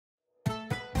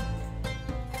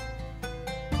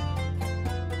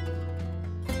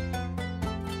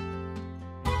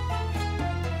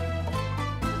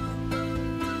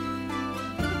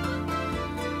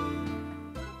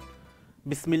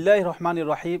Bismillahir Rahmanir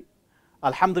Rahim.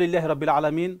 Alhamdulillahi Rabbil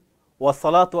Alameen.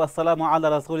 Wassalatu wassalamu ala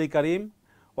Rasulil Kareem.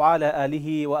 Wa ala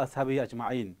alihi wa ashabihi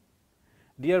ajma'in.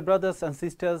 Dear brothers and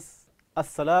sisters,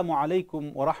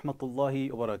 Assalamualaikum wa rahmatullahi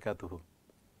wa barakatuhu.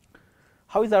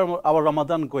 How is our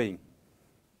Ramadan going?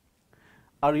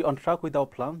 Are you on track with our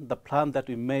plan? The plan that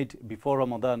we made before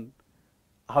Ramadan,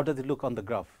 how does it look on the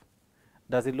graph?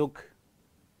 Does it look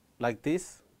like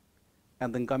this,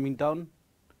 and then coming down,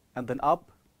 and then up?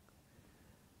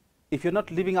 If you're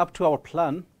not living up to our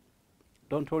plan,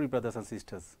 don't worry, brothers and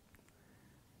sisters.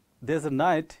 There's a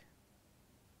night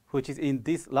which is in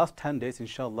these last 10 days,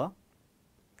 inshallah,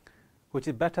 which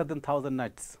is better than 1,000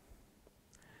 nights.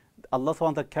 Allah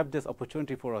SWT kept this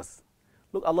opportunity for us.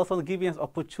 Look, Allah SWT giving us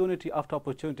opportunity after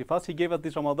opportunity. First, He gave us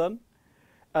this Ramadan,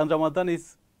 and Ramadan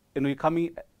is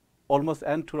coming almost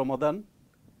end to Ramadan,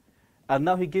 and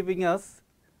now He giving us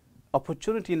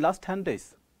opportunity in last 10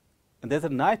 days. And there's a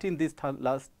night in these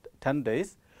last 10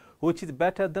 days which is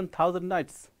better than 1,000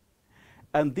 nights.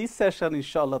 And this session,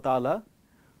 inshallah ta'ala,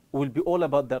 will be all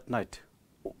about that night.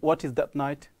 What is that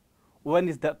night? When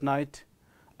is that night?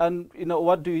 And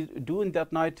what do you do in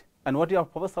that night? And what did our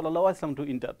Prophet sallallahu alaihi wasallam do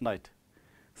in that night?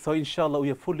 So inshallah, we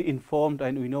are fully informed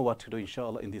and we know what to do,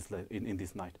 inshallah, in this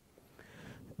night.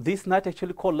 This night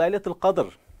actually called Laylatul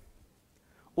Qadr.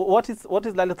 What is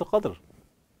Laylatul Qadr?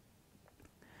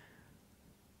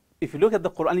 If you look at the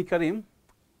Quran Kareem,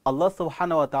 Allah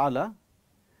subhanahu wa ta'ala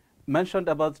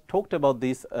talked about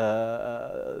this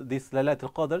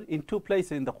Laylatul Qadr in two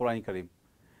places in the Quran Kareem.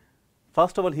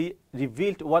 First of all, He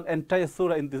revealed one entire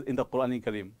surah in the Quran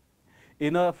Kareem.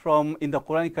 In the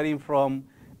Quran Kareem, from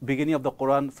beginning of the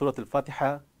Quran, Surah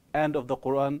Al-Fatiha, end of the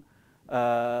Quran,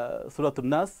 Surah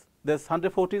Al-Nas, there's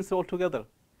 114 surahs altogether.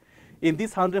 In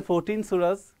these 114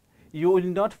 surahs, you will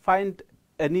not find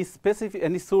any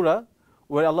surah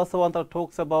where Allah subhanahu wa ta'ala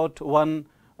talks about one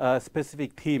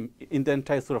specific theme in the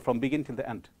entire surah from beginning till the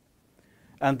end.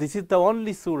 And this is the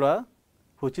only surah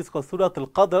which is called Surah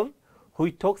Al-Qadr,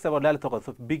 which talks about Laylatul Qadr.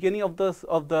 So beginning of the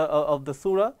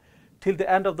surah till the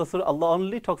end of the surah, Allah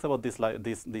only talks about this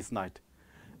night.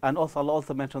 And also Allah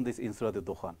also mentioned this in Surah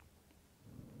Al-Dukhan.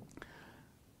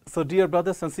 So dear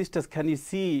brothers and sisters, can you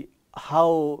see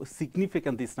how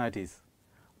significant this night is?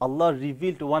 Allah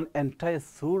revealed one entire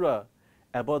surah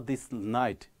about this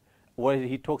night, where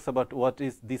He talks about what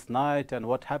is this night and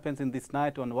what happens in this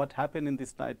night and what happened in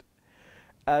this night.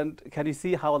 And can you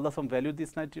see how Allah valued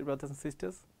this night, dear brothers and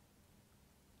sisters?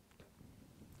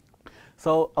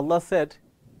 So Allah said,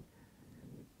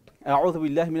 أعوذ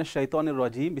بالله من الشيطان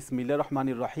الرجيم بسم الله الرحمن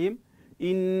الرحيم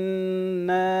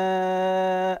إنا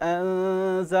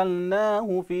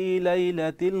أنزلناه في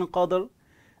ليلة القدر.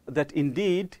 That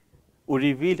indeed we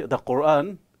revealed the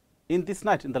Quran in this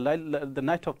night, in the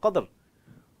night of Qadr.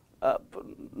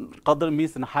 Qadr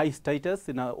means in high status,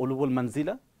 in ulul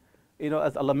manzila.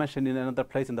 As Allah mentioned in another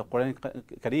place in the Quran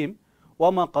Kareem,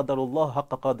 وَمَا قَدَرُ اللَّهُ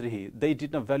حَقَّ قَدْرِهِ. They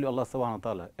did not value Allah subhanahu wa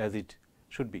ta'ala as it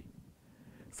should be.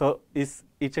 So it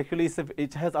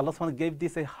has Allah subhanahu wa ta'ala gave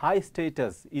this a high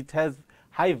status. It has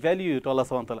high value to Allah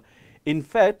subhanahu wa ta'ala. In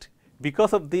fact,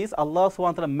 because of this, Allah subhanahu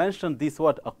wa ta'ala mentioned this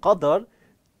word, a Qadr,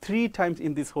 3 times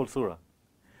in this whole surah.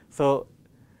 So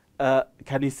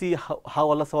can you see how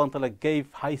Allah subhanahu wa ta'ala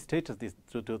gave high status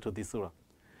to this surah?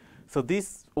 So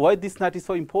why this night is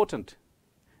so important?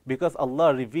 Because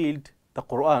Allah revealed the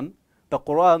Quran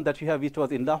that you have, it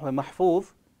was in Lawh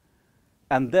Mahfuz,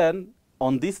 and then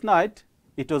on this night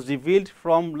it was revealed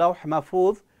from Lawh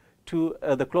Mahfuz to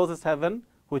the closest heaven,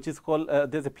 which is called,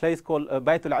 there's a place called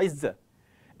Baytul Izzah.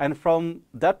 And from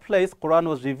that place, Quran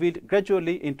was revealed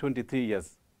gradually in 23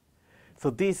 years.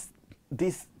 So the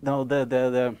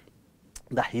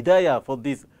hidayah for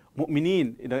these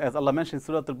mu'mineen, as Allah mentioned in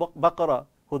Surah Al-Baqarah,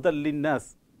 Hudal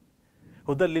lin-nas,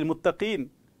 Hudal lil-muttaqeen.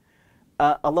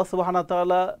 Allah subhanahu wa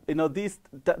ta'ala,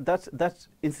 that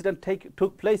incident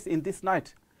took place in this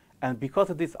night. And because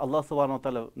of this, Allah subhanahu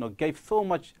wa ta'ala gave so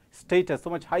much status, so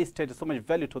much high status, so much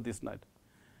value to this night.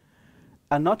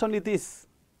 And not only this,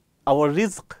 our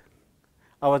rizq,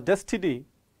 our destiny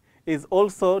is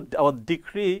also, our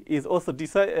decree is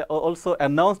also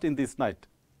announced in this night.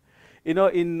 In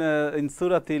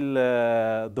Surah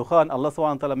Al-Dukhan, Allah subhanahu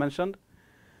wa ta'ala mentioned,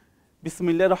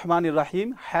 Bismillah ar-Rahman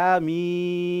ar-Rahim,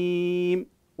 Hamim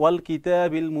wal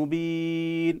kitabil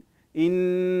mubin,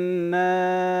 Inna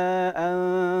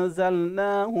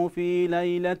anzalnahu fi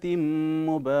laylatin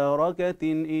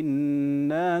mubarakatin,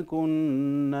 Inna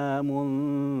kunna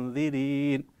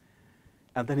munzirin.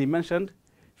 And then He mentioned,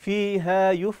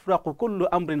 Fiha yufraqu kullu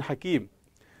amrin hakim.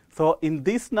 So in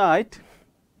this night,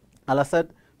 Allah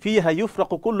said, Fiha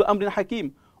yufraqu kullu amrin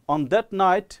hakim. On that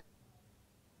night,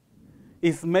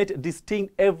 is made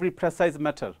distinct every precise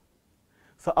matter.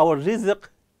 So our rizq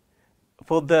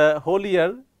for the whole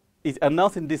year is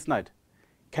announced in this night.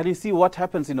 Can you see what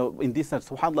happens, in this night?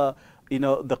 SubhanAllah,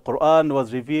 the Quran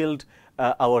was revealed,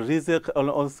 our rizq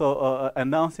also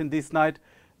announced in this night.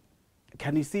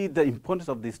 Can you see the importance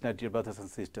of this night, dear brothers and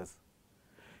sisters?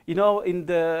 In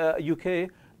the UK,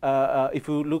 if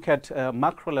you look at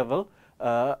macro level,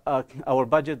 our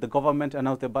budget, the government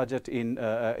announced the budget in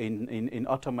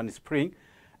autumn and spring.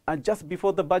 And just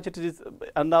before the budget is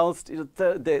announced,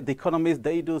 the economists,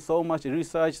 they do so much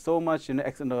research, so much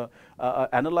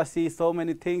analysis, so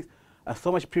many things,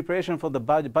 so much preparation for the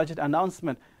budget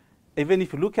announcement. Even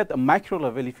if you look at the micro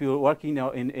level, if you're working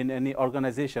in any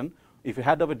organization, if you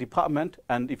head of a department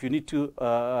and if you need to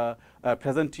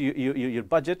present your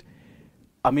budget,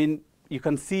 I mean, you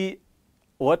can see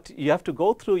what you have to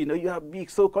go through. You have to be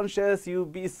so conscious, you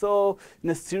be so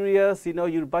serious,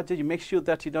 your budget, you make sure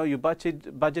that your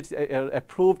budget is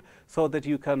approved so that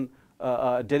you can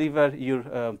deliver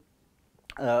your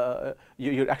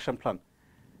action plan.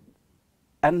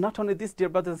 And not only this, dear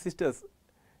brothers and sisters,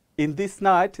 in this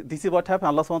night, this is what happened.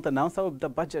 Allah SWT announced the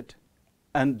budget.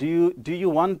 And do you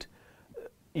want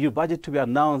your budget to be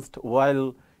announced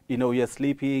while we are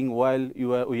sleeping, while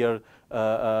we are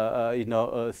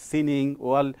sinning,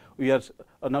 while we are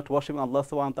not worshiping Allah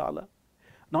subhanahu wa ta'ala?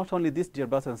 Not only this, dear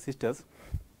brothers and sisters,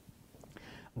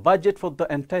 budget for the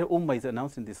entire ummah is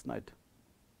announced in this night.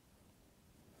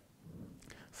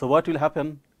 So what will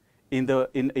happen for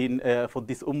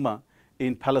this ummah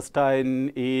in Palestine,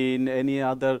 in any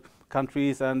other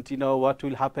countries, and what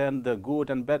will happen, the good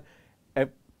and bad,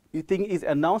 everything is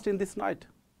announced in this night.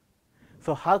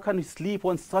 So how can we sleep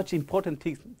when such important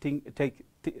things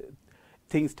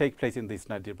take place in this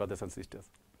night, dear brothers and sisters?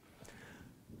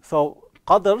 So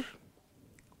Qadr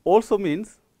also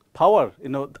means power.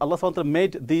 Allah SWT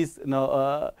made these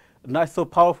night so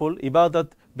powerful,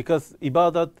 ibadat, because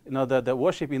ibadat, the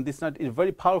worship in this night is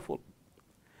very powerful.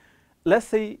 Let's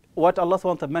see what Allah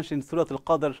SWT mentioned in Surah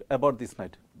Al-Qadr about this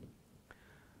night.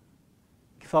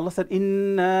 So Allah said,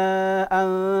 Inna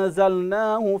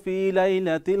anzalnahu fi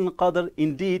Laylatul Qadr.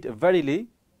 Indeed, verily,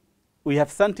 we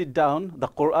have sent it down, the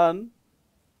Quran,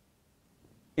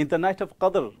 in the night of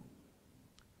Qadr.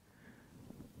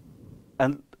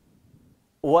 And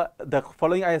the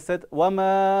following ayah said,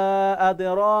 وَمَا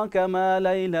أَدْرَاكَ مَا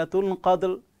لَيْلَةُ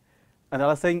الْقَدْرِ. And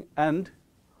Allah saying, and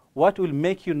what will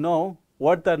make you know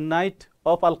what the night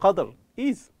of Al-Qadr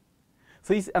is?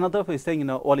 So he's another way saying,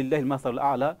 وَلِلَّهِ الْمَثَلُ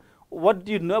الْأَعْلَى. What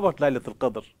do you know about Laylatul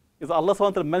Qadr? Is Allah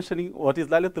SWT mentioning what is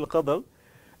Laylatul Qadr?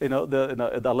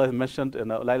 Allah mentioned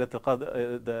Laylatul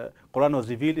Qadr, the Quran was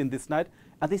revealed in this night,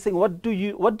 and he's saying, what do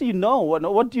you know?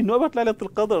 What do you know about Laylatul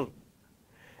Qadr?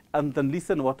 And then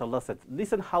listen what Allah said.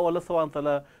 Listen how Allah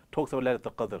SWT talks about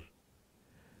Laylatul Qadr.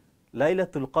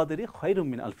 Laylatul Qadri khayrun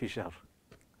min alfi shahr.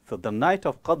 So the night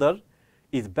of Qadr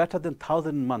is better than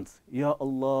 1,000 months. Ya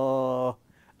Allah.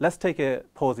 Let's take a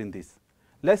pause in this.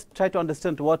 Let's try to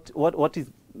understand what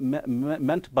is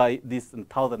meant by these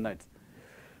 1,000 nights.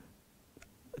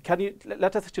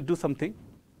 Let us do something.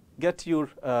 Get your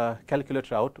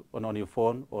calculator out on your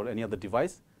phone or any other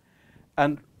device,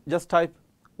 and just type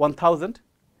 1,000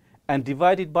 and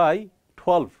divide it by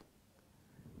 12.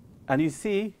 And you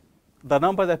see the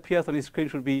number that appears on your screen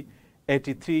should be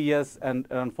 83 years and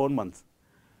around 4 months.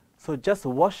 So just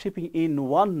worshipping in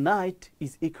one night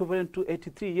is equivalent to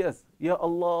 83 years. Ya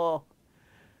Allah.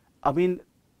 I mean,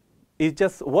 it's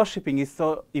just worshipping.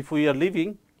 So if we are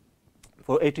living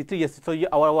for 83 years, so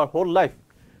our whole life.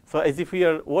 So as if we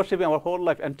are worshipping our whole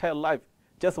life, entire life.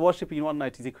 Just worshipping in one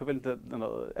night is equivalent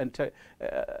to entire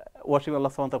worshipping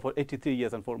Allah SWT for 83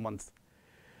 years and 4 months.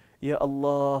 Ya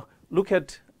Allah. Look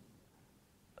at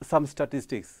some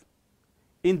statistics.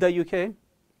 In the UK,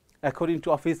 according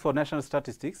to Office for National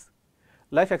Statistics,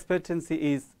 life expectancy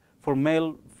is for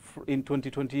male in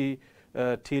 2020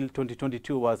 till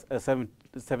 2022 was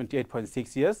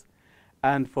 78.6 years,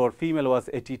 and for female was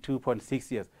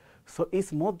 82.6 years. So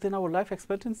it's more than our life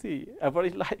expectancy,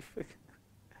 average life.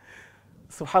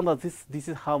 SubhanAllah, this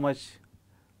is how much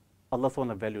Allah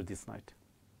SWT valued this night.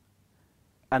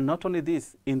 And not only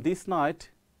this, in this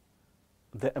night,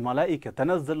 the malaika,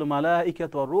 تَنَزَّلُ الْمَلَائِكَةُ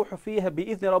وَالْرُوحُ فِيهَا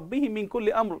بِإِذْنِ رَبِّهِمْ مِنْ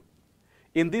كُلِّ أَمْرٍ.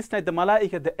 In this night, the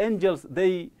malaika, the angels,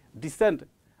 they descend.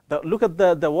 Look at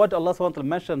the word Allah SWT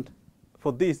mentioned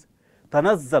for this.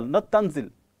 Tanazzal, not tanzil.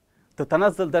 The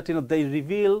tanazzal that they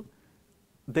reveal,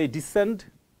 they descend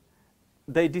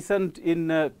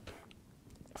in.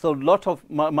 So lot of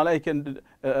malaika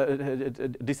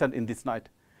descend in this night.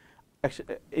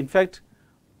 Actually, in fact,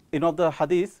 the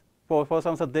hadith, for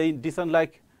some said they descend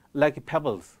like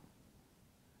pebbles.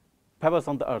 pebbles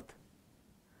on the earth.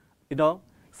 You know,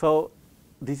 so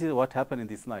this is what happened in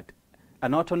this night.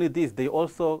 And not only this, they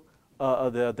also,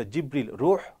 the Jibril,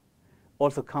 Ruh,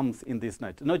 also comes in this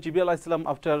night. You know, Jibril alayhi salam,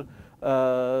 after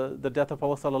the death of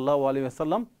Prophet sallallahu alaihi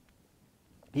wasallam,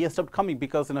 he has stopped coming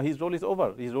because, you know, his role is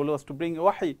over. His role was to bring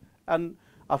wahi. And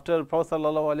after Prophet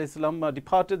sallallahu alaihi wasallam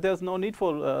departed, there's no need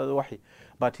for wahi.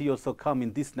 But he also come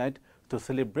in this night to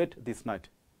celebrate this night.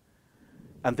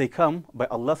 And they come by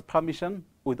Allah's permission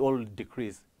with all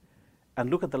decrees. And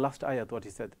look at the last ayat, what he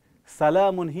said.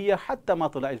 Salamun hiya hatta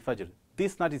matla al-fajr.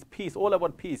 This night is peace, all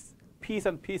about peace. Peace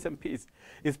and peace and peace.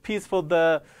 It's peace for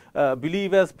the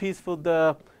believers, peace for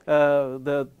the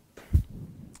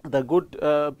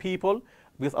good people,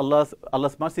 because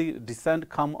Allah's mercy descend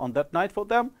come on that night for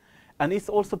them. And it's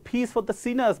also peace for the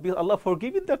sinners, because Allah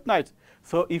forgive in that night.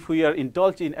 So if we are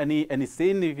indulged in any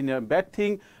sin, if in a bad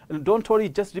thing, don't worry,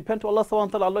 just repent to Allah subhanahu wa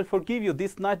ta'ala, Allah will forgive you.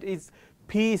 This night is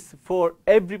peace for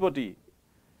everybody.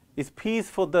 It's peace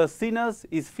for the sinners,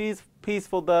 it's peace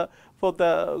for the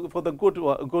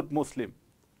good Muslim.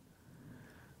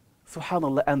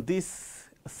 Subhanallah. And this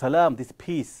salam, this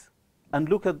peace, and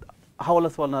look at how Allah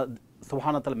subhanahu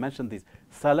wa ta'ala mentioned this.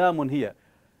 Salamun here.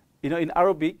 You know, in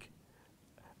Arabic,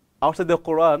 outside the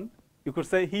Quran, you could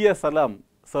say here salam.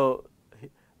 So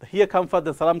here come first,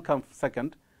 the salam comes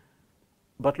second.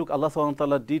 But look, Allah subhanahu wa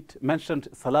ta'ala did mention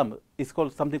salam. It's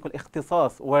called something called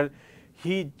ikhtisas, where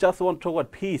He just wants to talk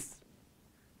about peace.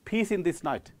 Peace in this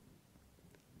night.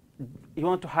 He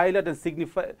wants to highlight and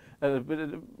signify,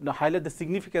 highlight the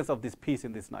significance of this peace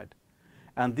in this night.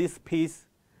 And this peace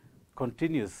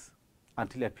continues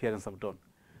until appearance of dawn.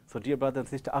 So dear brother and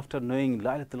sister, after knowing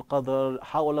Laylatul Qadr,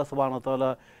 how Allah subhanahu wa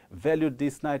ta'ala valued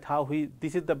this night, how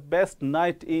this is the best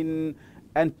night in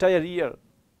entire year.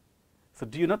 So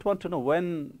do you not want to know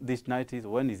when this night is?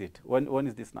 When is it? When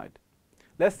is this night?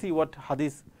 Let's see what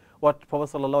hadith, what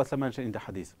Prophet sallallahu alaihi wasallam mentioned in the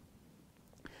hadith.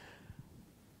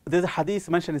 There's a hadith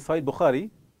mentioned in Sahih Bukhari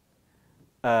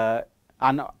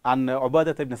عن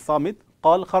عبادة بن الصامت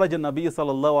قال خرج النبي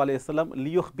صلى الله عليه وسلم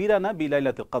ليخبرنا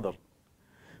بليلة القدر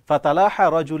فتلاحى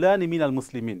رجلان من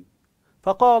المسلمين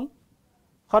فقال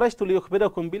خرجت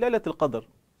ليخبركم بليلة القدر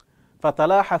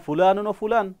فتلاحى فلان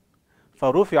وفلان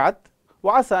فرفعت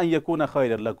وعسى أن يكون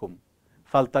خيرا لكم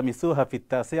فالتمسوها في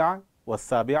التاسعة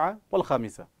والسابعة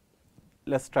والخامسة.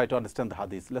 Let's try to understand the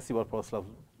hadith. Let's see what Prophet is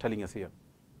telling us here.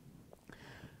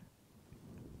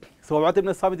 So Ubadah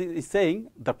ibn Sabit is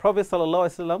saying, the Prophet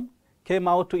ﷺ came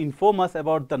out to inform us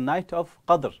about the night of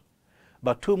Qadr.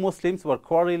 But two Muslims were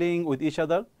quarreling with each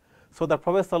other. So the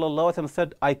Prophet ﷺ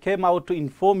said, I came out to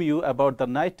inform you about the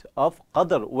night of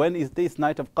Qadr. When is this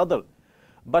night of Qadr?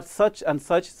 But such and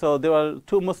such, so there were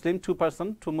two Muslim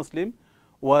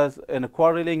was in a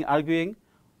quarreling, arguing.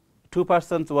 Two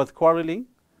persons was quarreling.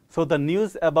 So the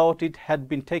news about it had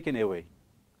been taken away.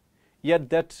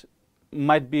 Yet that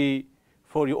might be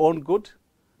for your own good.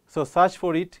 So search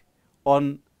for it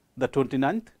on the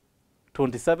 29th,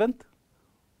 27th,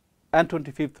 and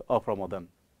 25th of Ramadan.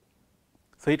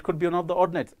 So it could be one of the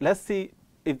odd nights. Let's see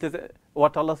if there's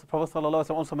what Allah's Prophet ﷺ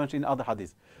also mentioned in other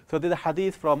hadiths. So there's a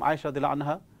hadith from Aisha radhiyallahu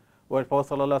anha where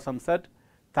Prophet ﷺ said,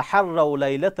 تَحَرَّوْا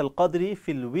لَيْلَةَ الْقَدْرِ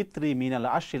فِي الْوِتْرِ مِنَ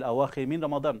الْعَشْرِ الْأَوَاخِرِ مِنْ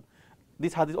Ramadan.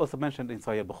 This hadith also mentioned in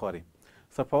Sahih Bukhari.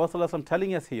 So Prophet ﷺ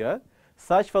telling us here,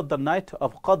 search for the night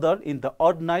of Qadr in the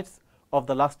odd nights of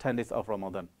the last 10 days of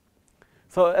Ramadan.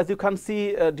 So as you can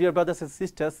see, dear brothers and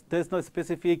sisters, there is no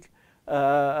specific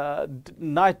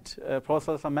night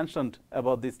Prophet ﷺ mentioned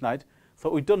about this night. So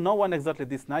we don't know when exactly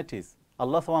this night is.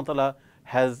 Allah subhanahu wa ta'ala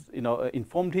has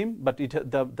informed him, but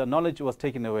the knowledge was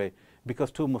taken away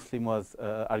because two Muslims was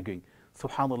arguing.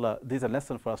 SubhanAllah, this is a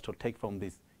lesson for us to take from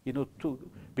this.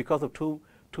 Because of two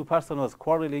persons was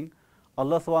quarreling,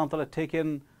 Allah subhanahu wa ta'ala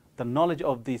taken the knowledge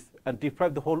of this and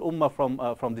deprived the whole ummah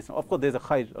from this. Of course, there's a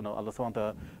khair. Allah subhanahu wa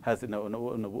ta'ala has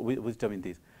wisdom in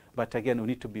this. But again, we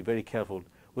need to be very careful.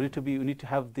 We need to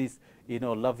have this,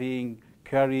 loving,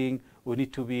 caring. We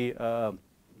need to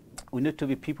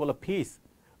be people of peace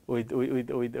with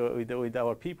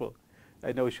our people.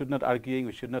 We should not arguing.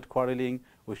 We should not quarreling.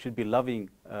 We should be loving.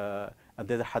 And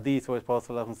there's a hadith where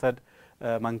Prophet ﷺ said,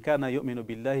 "Man kana yu'minu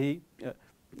billahi,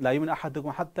 la yu'minu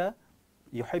ahadukum hatta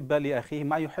yuhibba li akhihi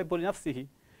ma yuhibbu li nafsihi."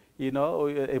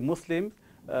 A Muslim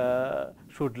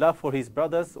should love for his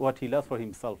brothers what he loves for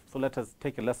himself. So let us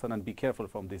take a lesson and be careful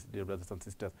from this, dear brothers and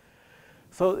sisters.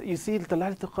 So you see, the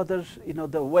Laylatul Qadr,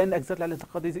 when exactly Laylatul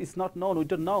Qadr is not known. We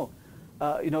don't know.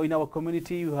 In our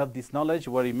community, you have this knowledge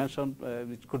where you mentioned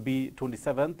it could be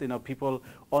 27th. People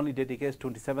only dedicate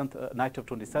 27th night of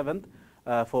 27th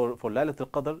for Laylatul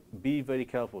Qadr. Be very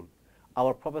careful.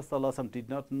 Our Prophet ﷺ did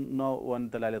not know when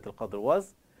the Laylatul Qadr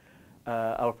was,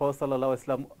 our Prophet Sallallahu Alaihi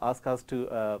Wasallam asked us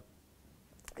to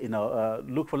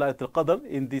look for Laylatul Qadr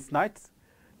in these nights,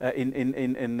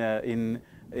 in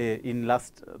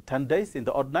last 10 days, in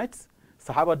the odd nights.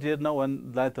 Sahaba didn't know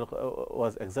when Laylatul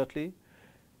was exactly,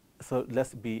 so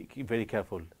let's be very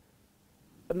careful.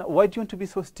 Now, why do you want to be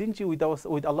so stingy with Allah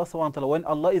Subhanahu wa Taala when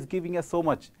Allah is giving us so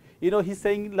much? He's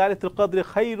saying Laylatul Qadr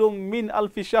khayrum min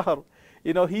alfi shahr.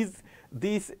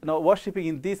 Worshipping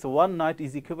in this one night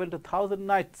is equivalent to 1,000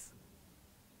 nights,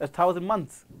 1,000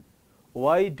 months.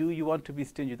 Why do you want to be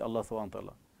stingy with Allah Subhanahu wa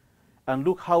Taala? And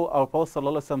look how our Prophet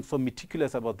Sallallahu Alaihi Wasallam is so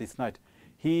meticulous about this night.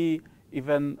 He,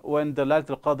 even when the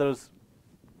Laylatul Qadr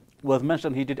was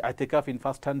mentioned, he did i'tikaf in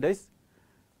first 10 days.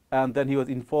 And then he was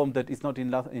informed that it's not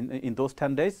in those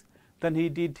 10 days. Then he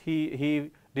did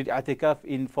i'tikaf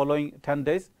in following 10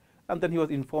 days. And then he was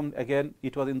informed again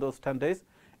it was in those 10 days.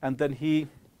 And then he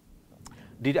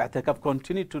did i'tikaf,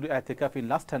 continued to do i'tikaf in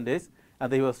last 10 days. And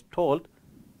then he was told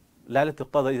Laylatul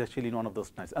Qadr is actually in one of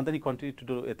those nights. And then he continued to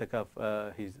do i'tikaf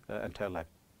his entire life.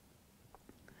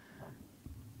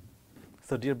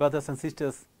 So dear brothers and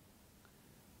sisters,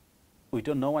 we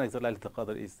don't know when exactly Laylatul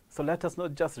Qadr is. So let us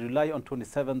not just rely on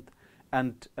 27th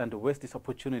and waste this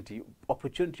opportunity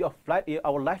of life,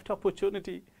 our lifetime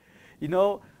opportunity.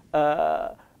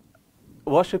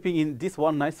 Worshipping in this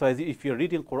one night. So if you're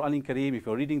reading Quran in Kareem, if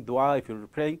you're reading dua, if you're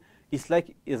praying, it's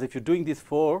like as if you're doing this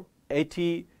for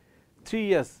 83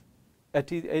 years,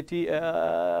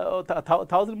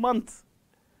 1,000 months.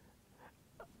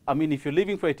 I mean, if you're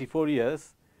living for 84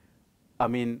 years, I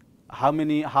mean, how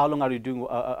long are you doing?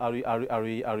 Are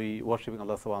we worshipping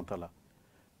Allah Subhanahu wa Taala?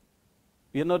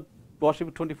 You're not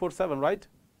worshipping 24/7, right?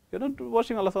 You're not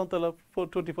worshipping Allah Subhanahu wa Taala for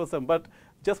 24/7, but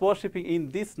just worshipping in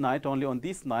this night, only on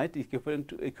this night, is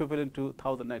equivalent to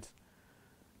 1,000 nights.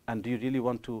 And do you really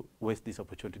want to waste this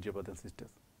opportunity, dear brothers and sisters?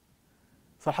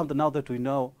 So alhamdulillah, now that we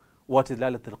know what is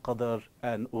Laylatul Qadr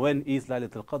and when is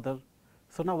Laylatul Qadr,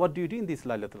 so now what do you do in this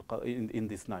Laylatul Qadr, in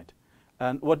this night?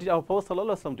 And what did our Prophet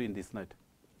Sallallahu Alaihi Wasallam do in this night?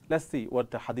 Let's see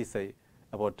what the Hadith say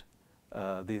about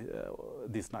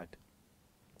this night.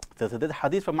 So there's a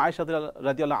Hadith from Aisha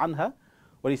radiallahu anha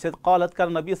where he said, قالت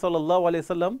كان النبي صلى الله عليه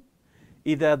وسلم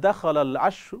إذا دخل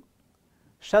العشر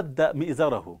شد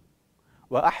مئزره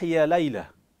وأحيا ليله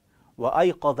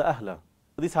وأيقظ أهله.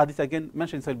 This Hadith again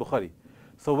mentioned in Sahih Bukhari.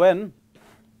 So when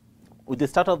with the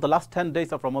start of the last 10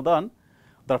 days of Ramadan,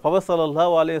 the Prophet Sallallahu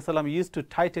Alaihi Wasallam used to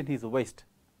tighten his waist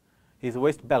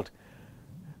belt.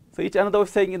 So each another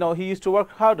was saying, he used to work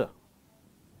harder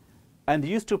and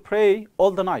he used to pray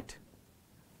all the night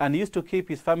and he used to keep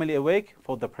his family awake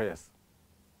for the prayers.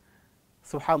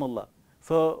 Subhanallah.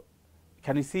 So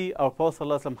can you see our Prophet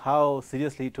ﷺ how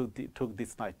seriously he took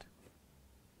this night?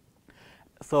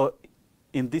 So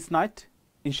in this night,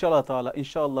 inshallah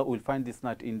we'll find this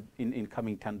night in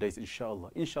coming 10 days, inshallah.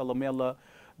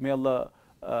 May Allah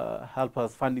help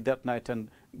us finding that night and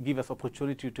give us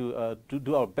opportunity to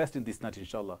do our best in this night,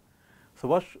 inshallah. So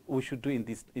what we should do in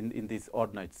these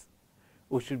odd nights?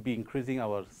 We should be increasing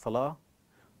our Salah,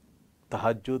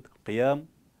 Tahajjud, Qiyam.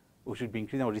 We should be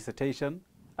increasing our recitation,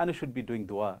 and we should be doing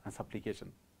dua and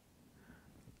supplication.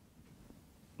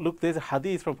 Look, there's a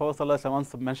hadith from Prophet Sallallahu Alaihi Wasallam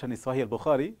once mentioned in Sahih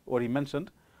al-Bukhari, where he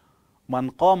mentioned,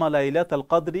 "Man qama laylatal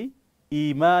qadri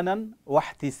imanan wa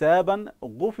ihtisaban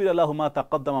ghufira lahu ma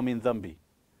taqaddama min dhanbi."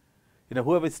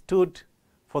 Whoever stood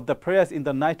for the prayers in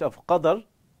the night of Qadr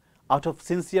out of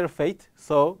sincere faith.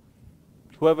 So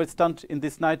whoever stands in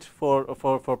this night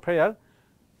for prayer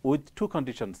with two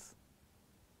conditions.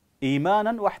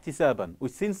 Imanan wa ihtisaban,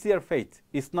 with sincere faith.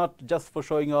 It's not just for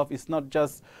showing off. It's not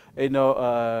just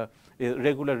a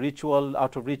regular ritual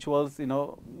out of rituals.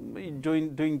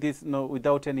 Doing this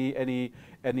without any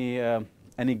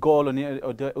goal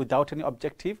or without any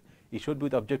objective. It should be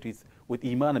with objectives, with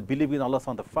iman and believing in Allah subhanahu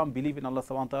wa ta'ala, firm belief in Allah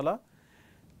subhanahu wa ta'ala,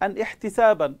 and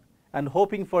ihtisaban, and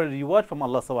hoping for a reward from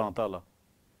Allah subhanahu wa ta'ala.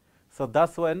 So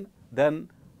that's when then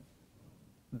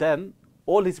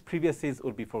all his previous sins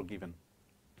will be forgiven.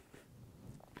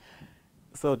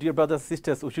 So dear brothers and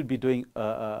sisters, we should be doing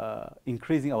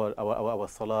increasing our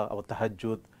salah, our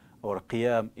tahajjud, our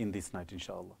qiyam in this night,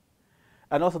 inshallah.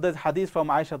 And also there's hadith from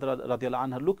Aisha radiallahu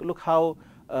anha. Look how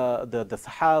the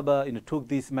Sahaba took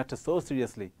this matter so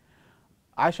seriously.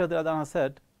 Aisha radiallahu anha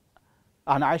said,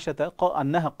 عن عائشة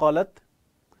أنها قالت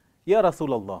يا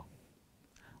رسول الله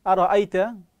أرأيت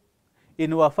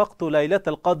إن وافقت ليلة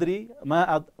القدر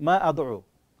ما أدعو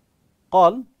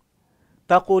قال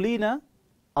تقولين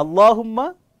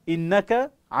اللهم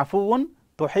إنك عفو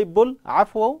تحب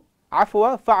العفو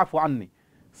فاعف عني.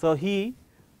 So he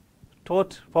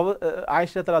taught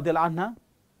Aisha radiallahu anha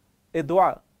a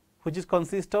dua which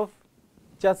consists of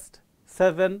just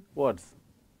 7 words.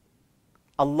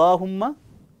 Allahumma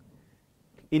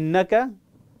innaka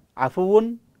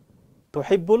afuun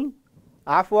tuhibbul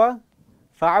afwa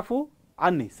fa'afu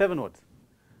anni. 7 words.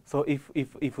 So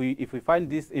if we find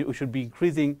this, we should be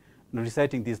increasing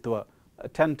reciting this dua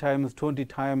 10 times, 20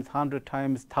 times, 100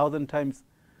 times, 1,000 times.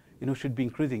 Should be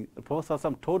increasing. The Prophet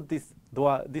ﷺ taught this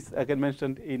dua. This again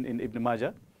mentioned in Ibn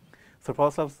Majah. So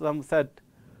Prophet ﷺ said,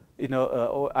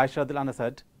 Aisha radhiyallahu anha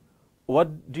said,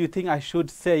 what do you think I should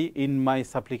say in my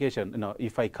supplication,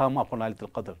 if I come upon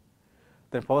Laylatul Qadr?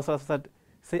 Then Prophet ﷺ said,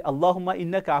 say, Allahumma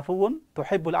innaka afuun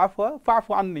tuhibbul afwa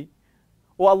fa'afu anni.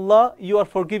 Oh Allah, you are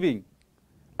forgiving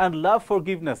and love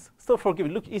forgiveness. So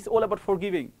forgiving. Look, it's all about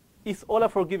forgiving. It's all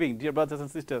about forgiving, dear brothers and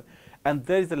sisters. And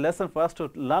there is a lesson for us to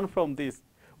learn from this.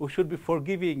 We should be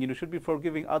forgiving, should be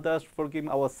forgiving others,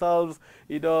 forgiving ourselves.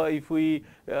 If we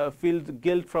feel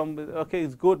guilt from, okay,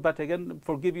 it's good, but again,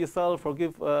 forgive yourself,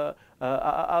 forgive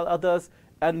others,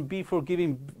 and be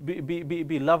forgiving,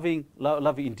 be loving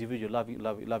individual,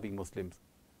 loving Muslims.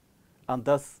 And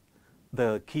thus,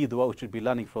 the key dua we should be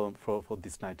learning for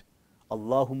this night.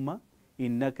 Allahumma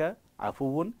innaka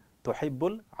afuun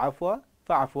tuhibbul afwa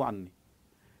fa'afu anni.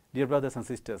 Dear brothers and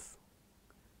sisters,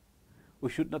 we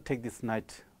should not take this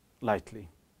night lightly.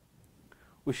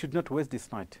 We should not waste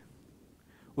this night.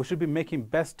 We should be making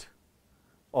best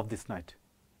of this night.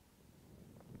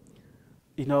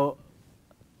 We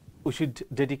should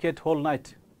dedicate whole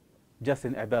night just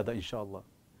in ibadah, inshallah.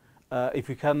 If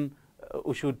we can,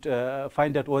 we should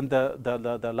find out when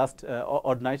the last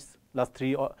odd nights, last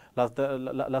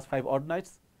 5 odd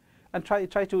nights, and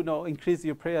try to increase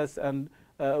your prayers and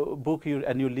book your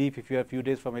annual leave if you have few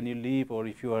days from annual leave, or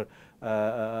if you are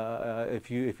if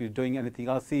you're doing anything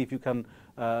else. See if you can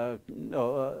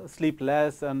sleep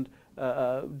less and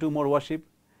do more worship,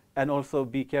 and also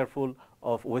be careful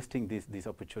of wasting this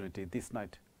opportunity this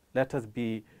night. Let us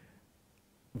be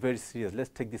very serious. Let's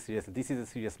take this seriously. This is a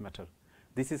serious matter.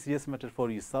 This is a serious matter for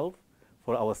yourself,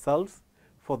 for ourselves,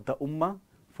 for the ummah,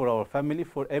 for our family,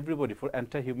 for everybody, for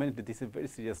entire humanity. This is a very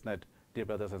serious night, dear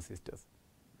brothers and sisters.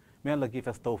 May Allah give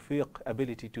us tawfiq,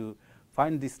 ability to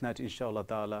find this night, inshallah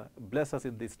ta'ala. Bless us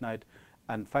in this night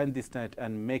and find this night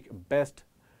and make best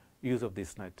use of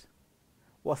this night.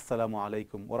 Wassalamu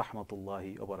alaikum wa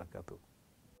rahmatullahi wa barakatuh.